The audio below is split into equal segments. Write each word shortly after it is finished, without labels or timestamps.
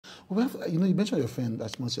Well, you know, you mentioned your friend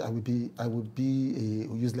Ashmoshi. I would be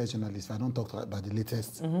a useless journalist if I don't talk about the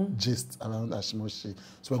latest gist around Ashmoshi.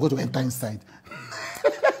 So we're going to enter inside.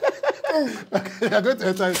 Okay, we're going to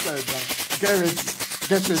enter inside now.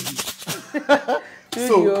 Get ready.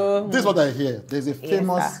 So this is what I hear. There's a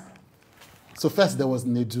famous. Yes, so first there was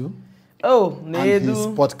Nedu. Oh, And Nedu. his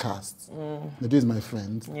podcast. Nedu is my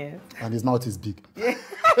friend. Yes. And his mouth is big.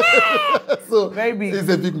 So very big. He's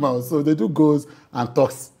a big mouth. So Nedu goes and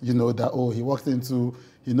talks, you know, that, oh, he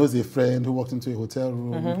knows a friend who walked into a hotel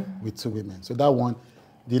room with 2 women. So that one,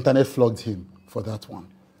 the internet flogged him for that one.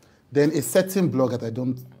 Then a certain blog that I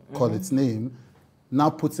don't call its name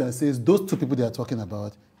now puts it and says, those 2 people they are talking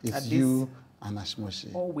about is you and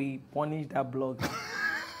Ashmoshi. Oh, we punish that blog.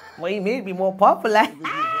 Well, he made me more popular.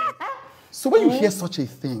 So when you hear such a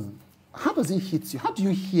thing, how does it hit you? How do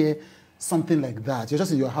you hear something like that? You're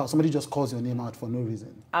just in your house, somebody just calls your name out for no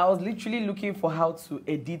reason. I was literally looking for how to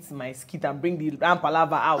edit my skit and bring the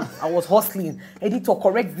palava out. I was hustling. Editor,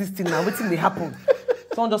 correct this thing now. Waiting may happen.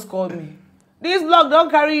 Someone just called me. This blog don't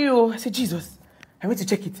carry you. I said, Jesus. I went to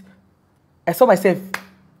check it. I saw myself,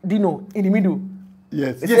 Dino, in the middle.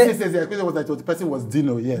 Yes. Yes. The question was that the person was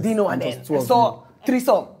Dino, yes. Dino, and then I saw 3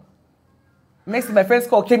 songs. Next thing, my friend's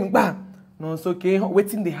call came, bam. No, it's okay.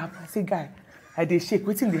 Waiting they happen. I say, guy, I did shake.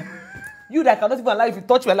 Waiting they happen. You that cannot even allow if you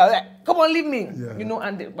touch me, like, come on, leave me. Yeah. You know,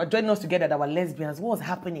 and they were joining us together that were lesbians. What was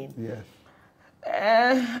happening? Yes.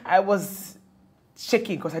 I was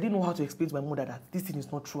shaking because I didn't know how to explain to my mother that this thing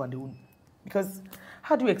is not true and they won't. Because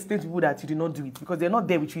how do you explain to people that you did not do it? Because they're not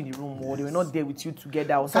there with you in the room or they were not there with you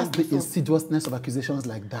together. Or that's the insidiousness of accusations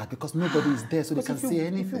like that because nobody is there so they can say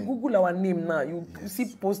anything. If you Google our name now, you see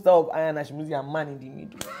poster of Iron Ashmoshi and man in the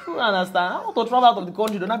middle. You don't understand. I want to travel out of the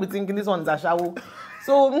country. Don't have to be thinking this one is a shower.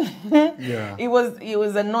 So it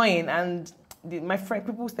was annoying and my friend,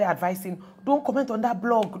 people stay advising, don't comment on that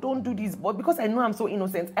blog, don't do this. But because I know I'm so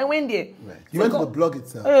innocent, I went there. Right. You went to the blog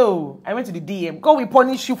itself? Oh, I went to the DM. God will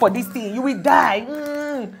punish you for this thing. You will die.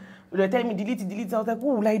 They were telling me, delete it. I was like,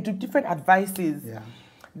 oh, like do different advices. Yeah.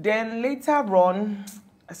 Then later on,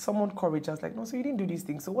 I summoned courage. I was like, no, so you didn't do these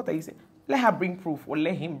things. So what are you saying? Let her bring proof or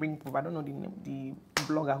let him bring proof. I don't know the name, the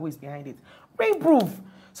blogger who is behind it. Bring proof.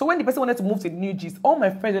 So when the person wanted to move to the new gist, all my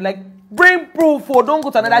friends were like, bring proof or don't go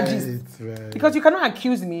to another gist. Right. Because you cannot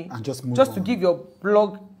accuse me and just to give your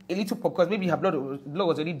blog a little pop, because maybe her blog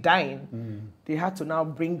was already dying. They had to now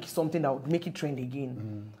bring something that would make it trend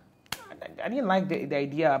again. I didn't like the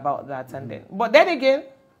idea about that. But then again,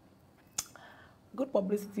 good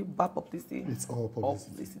publicity, bad publicity. It's all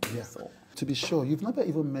publicity. Yeah. So. To be sure, you've never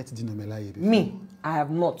even met Dino Melaye before. Me, I have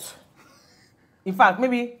not. In fact,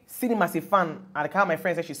 maybe seen him as a fan, and like how my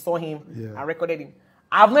friend said she saw him and recorded him.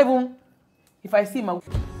 I've not even, if I see him,